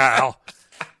Mancow.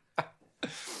 All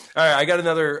right, I got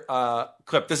another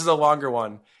clip. This is a longer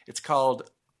one. It's called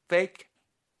Fake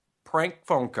Prank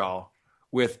Phone Call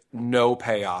with No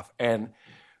Payoff. And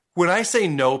when I say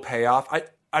no payoff,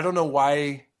 I don't know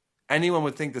why anyone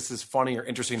would think this is funny or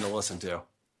interesting to listen to.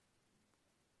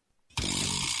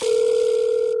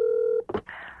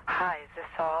 Hi, is this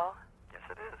Saul? Yes,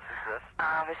 it is. Who's this?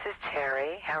 This is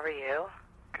Cherry. How are you?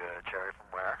 Good. Cherry from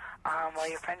where? Well,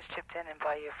 your friends chipped in and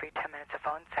bought you a free 10 minutes of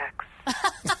phone sex.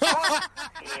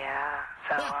 Yeah.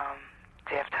 So,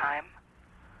 do you have time?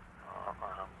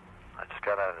 I just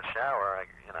got out of the shower.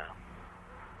 You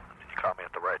caught me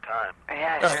at the right time.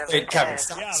 Yeah. Hey, Kevin,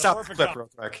 stop the clip real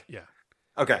quick. Yeah.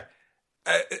 Okay.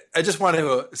 I just want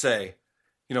to say,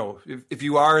 if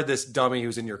you are this dummy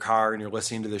who's in your car and you're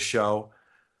listening to this show,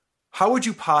 how would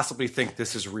you possibly think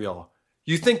this is real?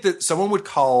 You think that someone would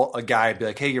call a guy and be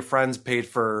like, hey, your friend's paid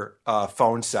for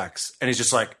phone sex. And he's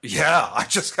just like, yeah, I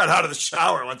just got out of the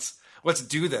shower. Let's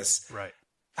do this. Right.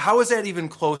 How is that even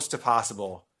close to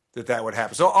possible that would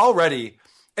happen? So already,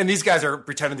 and these guys are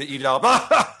pretending to eat it all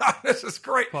up. This is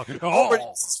great.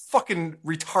 It's fucking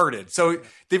retarded. So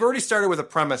they've already started with a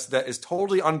premise that is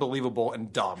totally unbelievable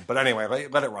and dumb. But anyway,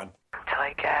 let it run. Till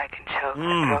I gag and choke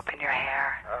and go up in your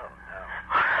hair. Oh, no.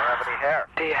 I don't have any hair.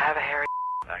 Do you have a hairy?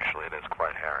 Actually, it is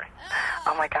quite hairy.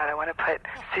 Oh my God, I want to put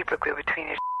super glue between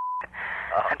your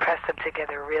and press them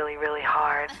together really, really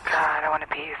hard. God, I want to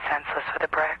beat you senseless with a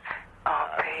brick. Oh,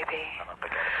 baby. I don't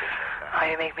think I appreciate that. Oh,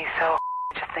 you make me so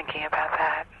just thinking about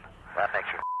that. That makes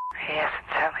you... Yes, it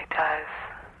certainly does.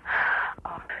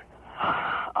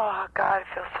 Oh God, it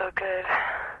feels so good.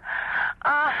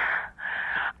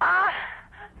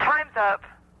 Time's up.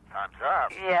 Time's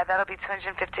up. Yeah, that'll be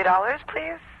 $250,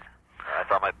 please. I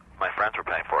thought my friends were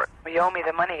paying for it. Well, you owe me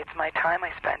the money. It's my time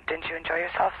I spent. Didn't you enjoy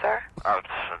yourself, sir? Oh,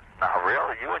 not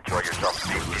really. You enjoy yourself.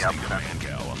 Beat me up.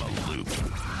 Mancow on the loop.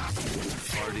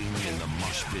 Farting in the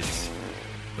mosh pits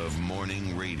of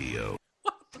morning radio.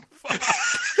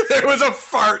 There was a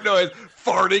fart noise.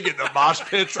 Farting in the mosh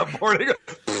pits of morning.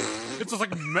 It's just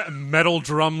like metal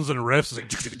drums and riffs. Like,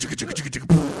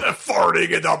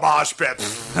 farting in the mosh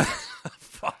pits.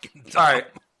 Fucking dumb. All right.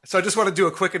 So I just want to do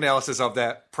a quick analysis of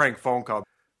that prank phone call.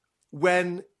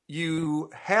 When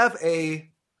you have a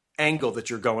angle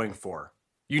that you're going for,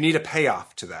 you need a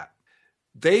payoff to that.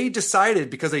 They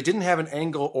decided, because they didn't have an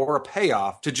angle or a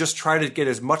payoff, to just try to get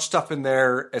as much stuff in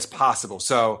there as possible.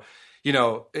 So, you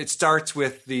know, it starts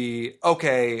with the,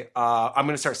 I'm going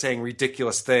to start saying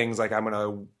ridiculous things like I'm going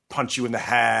to punch you in the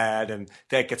head and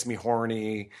that gets me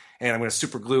horny and I'm going to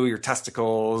super glue your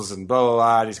testicles and blah, blah,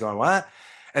 blah. And he's going, what?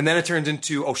 And then it turns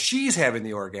into, she's having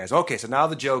the orgasm. Okay, so now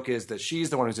the joke is that she's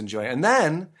the one who's enjoying it. And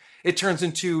then it turns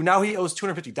into, now he owes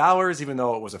 $250, even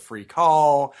though it was a free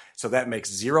call. So that makes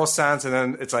zero sense. And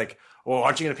then it's like, well,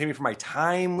 aren't you going to pay me for my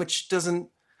time? Which doesn't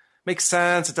make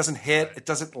sense. It doesn't hit. It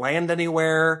doesn't land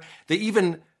anywhere. They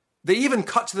even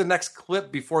cut to the next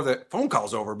clip before the phone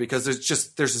call's over because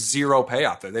there's zero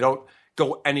payoff there. They don't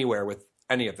go anywhere with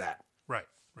any of that. Right.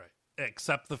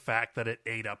 Except the fact that it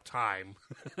ate up time.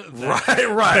 Right.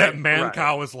 That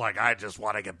Mancow was like, I just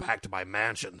want to get back to my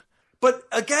mansion. But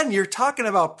again, you're talking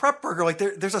about Prep Burger. Like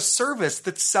there's a service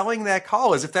that's selling that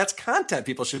call as if that's content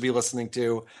people should be listening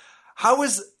to. I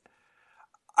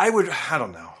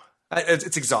don't know.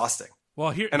 It's exhausting.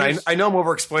 Well, I know I'm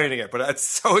over explaining it, but it's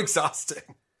so exhausting.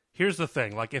 Here's the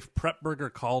thing. Like, if Prep Burger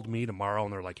called me tomorrow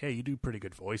and they're like, hey, you do pretty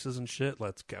good voices and shit,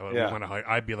 let's go. Yeah. We want to hire.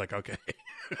 I'd be like, okay.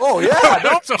 Oh,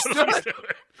 yeah. Totally do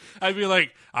it. I'd be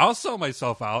like, I'll sell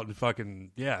myself out and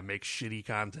fucking, make shitty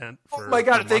content. For, oh, my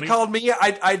God. If money. they called me,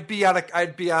 I'd be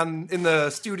in the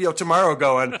studio tomorrow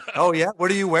going, oh, yeah, what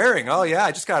are you wearing? Oh, yeah,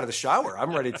 I just got out of the shower.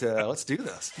 I'm ready to, let's do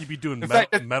this. You'd be doing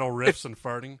metal riffs and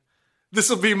farting. This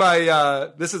will be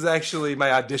this is actually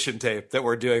my audition tape that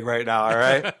we're doing right now, all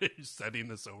right? You're sending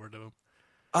this over to him.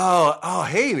 Oh,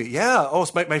 hey, yeah. Oh,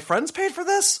 so my friends paid for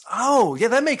this? Oh, yeah,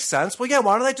 that makes sense. Well, yeah,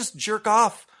 why don't I just jerk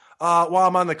off while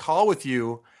I'm on the call with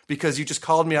you because you just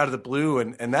called me out of the blue,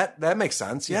 and that makes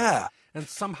sense, yeah. And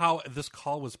somehow this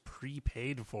call was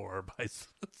prepaid for by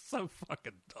so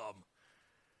fucking dumb.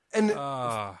 And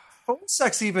phone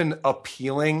sex even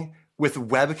appealing with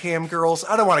webcam girls.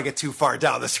 I don't want to get too far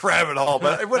down this rabbit hole,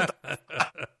 but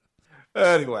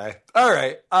anyway. All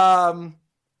right.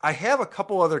 I have a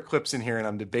couple other clips in here, and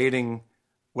I'm debating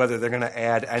whether they're going to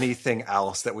add anything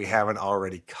else that we haven't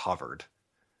already covered.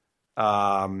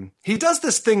 He does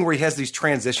this thing where he has these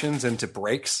transitions into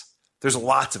breaks. There's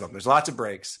lots of them. There's lots of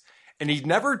breaks. And he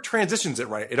never transitions it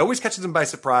right. It always catches him by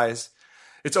surprise.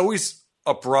 It's always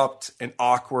abrupt and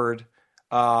awkward.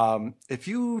 If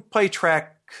you play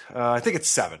track, I think it's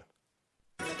 7.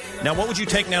 Now, what would you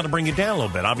take now to bring you down a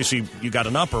little bit? Obviously, you got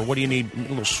an upper. What do you need?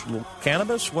 A little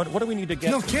cannabis? What do we need to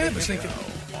get? No cannabis. On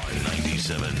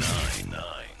 97.9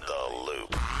 The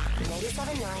Loop.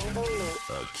 97.9 The Loop.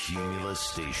 A Cumulus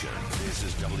station. This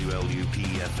is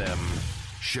WLUP-FM,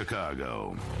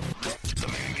 Chicago. The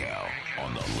Mancow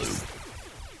on The Loop.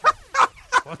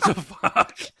 What the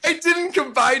fuck? I didn't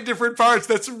combine different parts.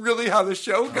 That's really how the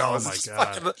show goes. Oh, my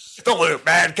God. The Loop,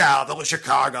 Mancow, the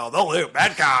Chicago, the Loop,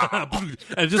 Mancow.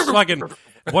 And just fucking...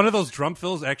 One of those drum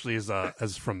fills actually is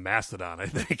from Mastodon, I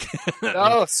think.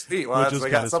 Oh, sweet. Well, I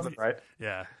got something right.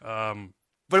 Yeah.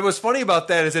 But what's funny about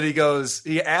that is that he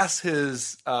asks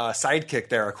his sidekick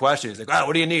there a question. He's like, "Wow,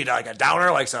 what do you need? Like a downer,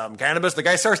 like some cannabis?" The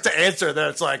guy starts to answer. Then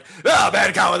it's like,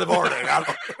 Mancow in the morning.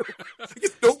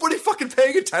 Is nobody fucking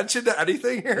paying attention to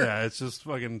anything here? Yeah, it's just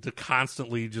fucking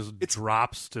constantly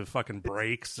drops to fucking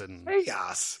breaks and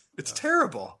chaos. It's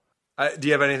terrible. Do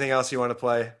you have anything else you want to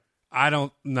play? I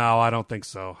don't think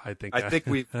so. I think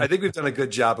we've done a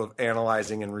good job of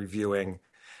analyzing and reviewing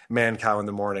Mancow in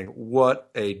the morning.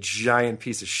 What a giant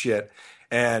piece of shit.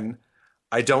 And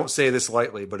I don't say this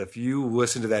lightly, but if you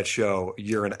listen to that show,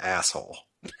 you're an asshole.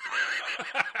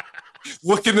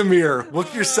 Look in the mirror.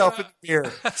 Look yourself in the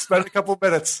mirror. Spend a couple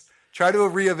minutes. Try to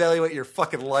reevaluate your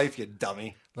fucking life, you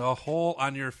dummy. The hole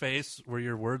on your face where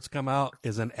your words come out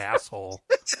is an asshole.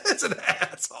 It's an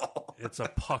asshole. It's a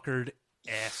puckered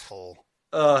asshole.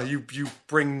 You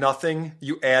bring nothing,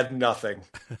 you add nothing.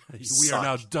 We are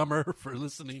now dumber for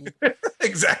listening.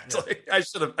 Exactly. Yeah. I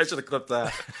should have clipped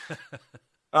that.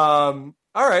 All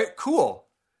right, cool.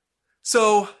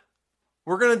 So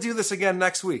we're gonna do this again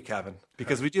next week, Kevin,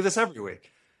 because we do this every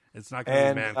week. It's not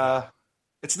gonna be Mancow.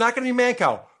 It's not going to be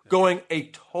Mancow. Going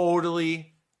a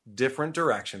totally different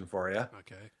direction for you.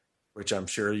 Okay. Which I'm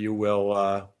sure you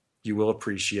will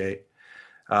appreciate.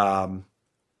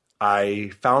 I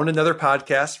found another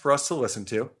podcast for us to listen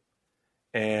to.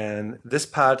 And this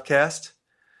podcast,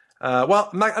 I'm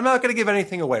not going to give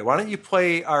anything away. Why don't you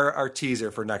play our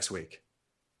teaser for next week?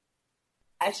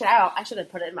 I should have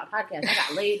put it in my podcast. I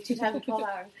got laid 2 times in 12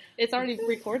 hours. It's already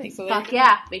recording, so fuck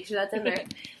yeah. Make sure that's in there.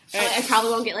 Right. I probably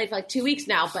won't get laid for like 2 weeks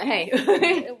now, but hey.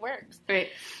 It works. Right.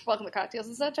 Welcome to Cocktails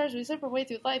and Centaurs. We surf our way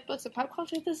through life, books, and pop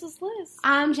culture. This is Liz.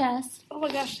 I'm Jess. Oh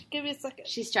my gosh, give me a second.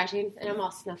 She's stretching, and I'm all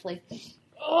snuffly.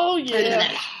 Oh,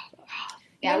 yeah.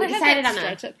 Yeah, we decided on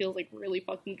stretch that feels like really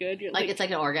fucking good. You're like it's like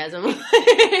an orgasm.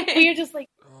 You're just like...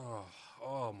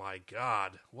 Oh my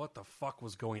God. What the fuck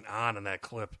was going on in that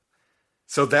clip?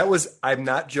 So that was, I'm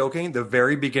not joking, the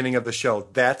very beginning of the show.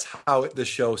 That's how the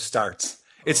show starts.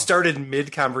 It started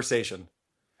mid-conversation.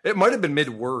 It might have been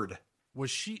mid-word.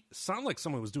 Sounded like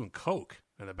someone was doing coke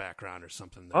in the background or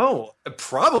something. Oh,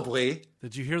 probably.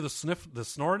 Did you hear the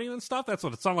snorting and stuff? That's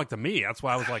what it sounded like to me. That's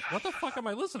why I was like, what the fuck am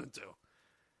I listening to?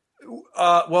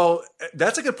 Well,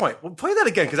 that's a good point. We'll play that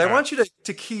again because I want you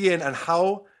to key in on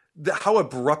how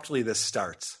abruptly this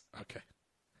starts. Okay.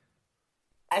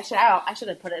 I should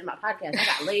have put it in my podcast. I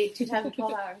got laid 2 times in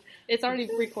 12 hours. It's already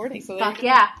recording, so fuck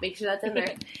yeah. Make sure that's in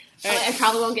there. Right. I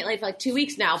probably won't get laid for like 2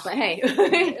 weeks now, but hey.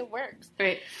 It works.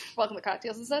 Right. Welcome to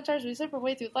Cocktails and Centaurs. We surf our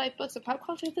way through life, books, and pop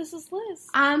culture. This is Liz.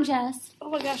 I'm Jess. Oh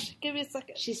my gosh, give me a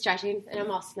second. She's stretching, and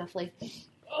I'm all snuffly.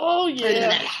 Oh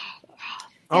yeah.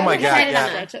 Oh my God, yeah.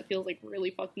 Stretch that feels like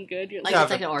really fucking good. You're like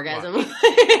it's like an orgasm.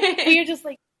 You're just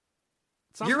like...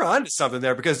 You're on to something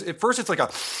there because at first it's like a...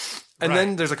 And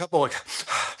then there's a couple like...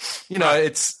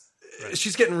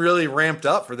 She's getting really ramped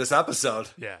up for this episode.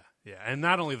 Yeah. Yeah, and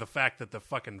not only the fact that the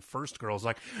fucking first girl's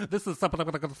like, this is...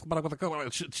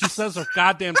 She says her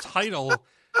goddamn title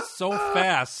so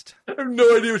fast. I have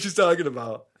no idea what she's talking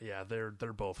about. Yeah,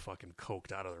 they're both fucking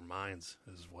coked out of their minds,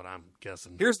 is what I'm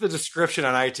guessing. Here's the description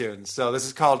on iTunes. So this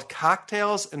is called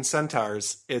Cocktails and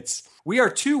Centaurs. We are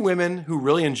 2 women who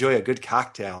really enjoy a good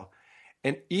cocktail.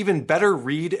 An even better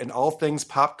read in all things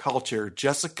pop culture.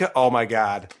 Jessica, oh my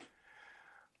God.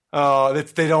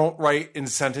 They don't write in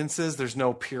sentences. There's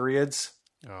no periods.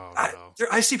 Oh, no.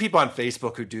 I see people on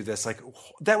Facebook who do this. Like,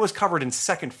 that was covered in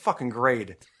 2nd fucking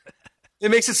grade. It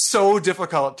makes it so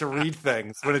difficult to read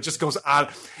things when it just goes on.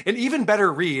 An even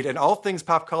better read in all things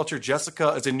pop culture. Jessica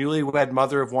is a newlywed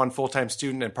mother of 1 full-time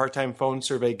student and part-time phone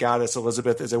survey goddess.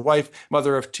 Elizabeth is a wife,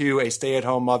 mother of 2, a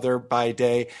stay-at-home mother by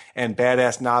day, and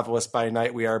badass novelist by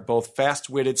night. We are both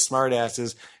fast-witted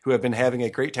smartasses who have been having a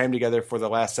great time together for the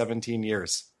last 17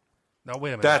 years. No,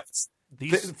 wait a minute.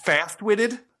 That's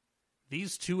fast-witted?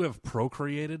 These 2 have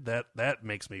procreated? That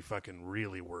makes me fucking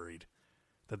really worried.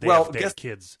 That they have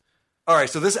kids. All right,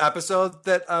 so this episode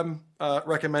that I'm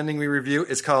recommending we review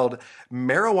is called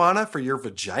Marijuana for Your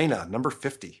Vagina, number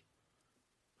 50.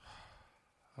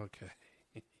 Okay.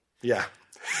 Yeah.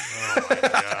 Oh, my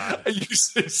God. You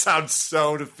sound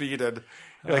so defeated.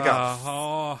 You're like,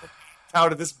 out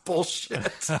of this bullshit.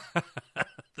 This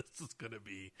is going to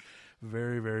be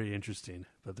very, very interesting.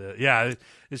 But it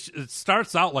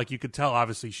starts out like you could tell,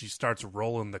 obviously, she starts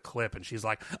rolling the clip and she's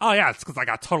like, oh, yeah, it's because I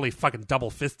got totally fucking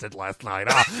double-fisted last night.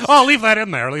 Oh, leave that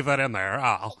in there. Oh. I'm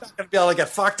not going to be able to get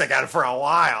fucked again for a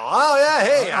while. Oh, yeah,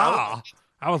 hey.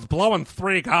 I was blowing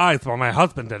 3 guys while my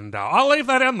husband didn't die. I'll leave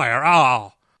that in there.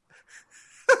 Oh.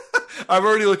 I'm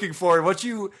already looking forward. Once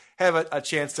you have a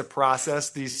chance to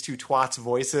process these 2 twats'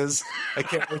 voices, I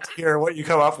can't wait to hear what you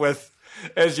come up with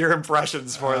as your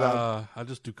impressions for them. I'll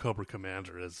just do Cobra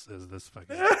Commander as this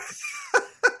fucking...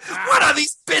 What are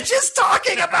these bitches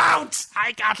talking about?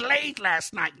 I got laid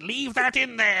last night. Leave that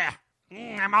in there.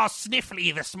 I'm all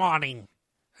sniffly this morning.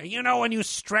 You know when you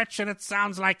stretch and it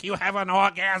sounds like you have an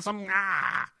orgasm?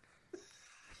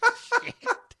 Shit.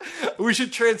 We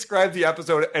should transcribe the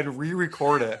episode and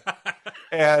re-record it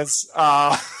as...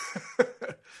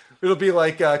 It'll be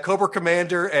like Cobra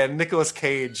Commander and Nicolas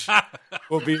Cage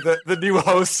will be the new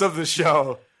hosts of the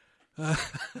show.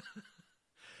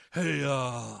 Hey,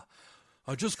 I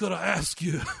just got to ask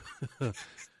you,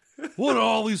 what are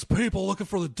all these people looking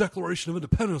for the Declaration of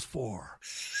Independence for?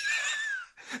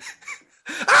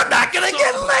 I'm not going to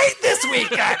get laid this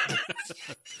weekend.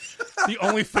 The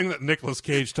only thing that Nicolas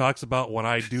Cage talks about when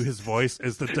I do his voice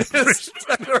is the Declaration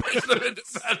of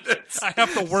Independence. I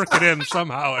have to work it in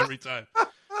somehow every time.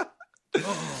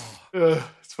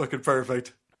 It's fucking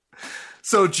perfect.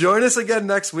 So join us again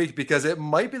next week because it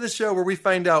might be the show where we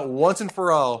find out once and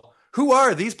for all who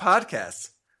are these podcasts.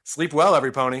 Sleep well,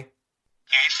 every pony. And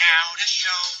now the show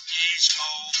is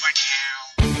over now.